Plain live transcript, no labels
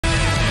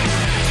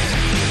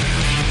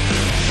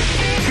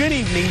Good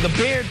evening. The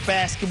Bayard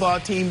basketball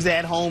team's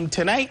at home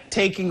tonight,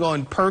 taking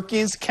on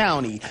Perkins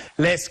County.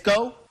 Let's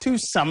go to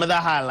some of the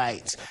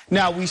highlights.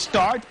 Now, we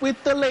start with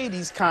the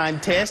ladies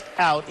contest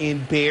out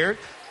in Bayard.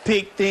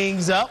 Pick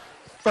things up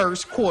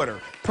first quarter.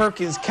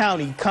 Perkins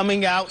County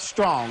coming out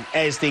strong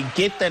as they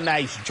get the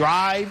nice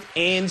drive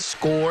and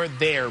score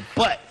there.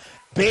 But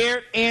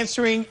Bayard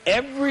answering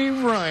every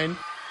run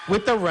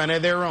with a run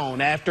of their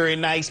own. After a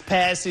nice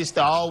pass, it's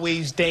the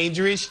always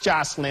dangerous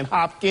Jocelyn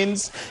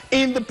Hopkins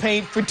in the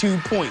paint for 2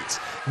 points.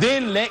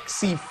 Then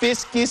Lexi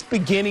Fiskus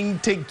beginning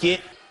to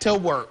get to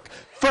work.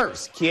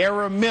 First,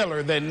 Kiara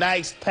Miller, the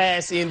nice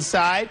pass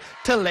inside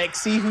to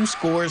Lexi, who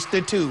scores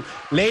the 2.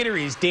 Later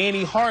is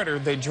Danny Harder,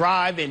 the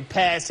drive and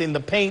pass in the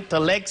paint to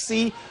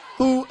Lexi,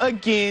 who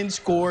again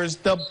scores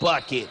the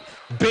bucket.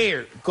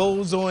 Bayard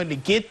goes on to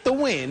get the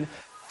win,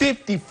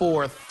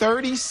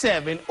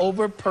 54-37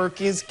 over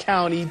Perkins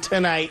County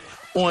tonight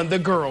on the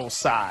girls'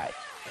 side.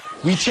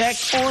 We check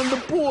on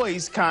the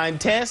boys'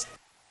 contest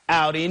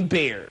out in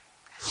Bayard.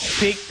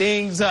 Pick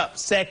things up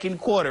second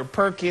quarter.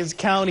 Perkins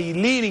County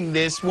leading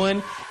this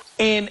one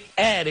and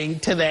adding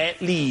to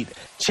that lead.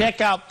 Check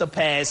out the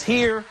pass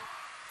here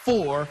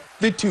for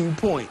the 2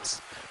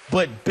 points.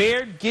 But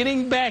Bayard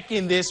getting back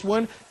in this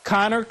one.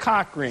 Connor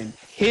Cochran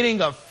hitting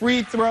a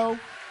free throw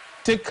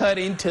to cut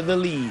into the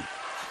lead.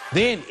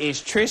 Then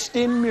is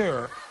Tristan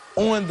Muir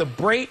on the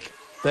break.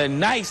 The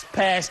nice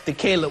pass to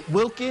Caleb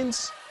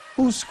Wilkins,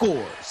 who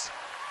scores.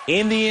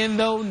 In the end,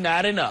 though,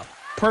 not enough.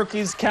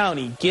 Perkins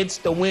County gets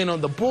the win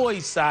on the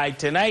boys' side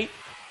tonight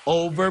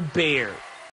over Bayard.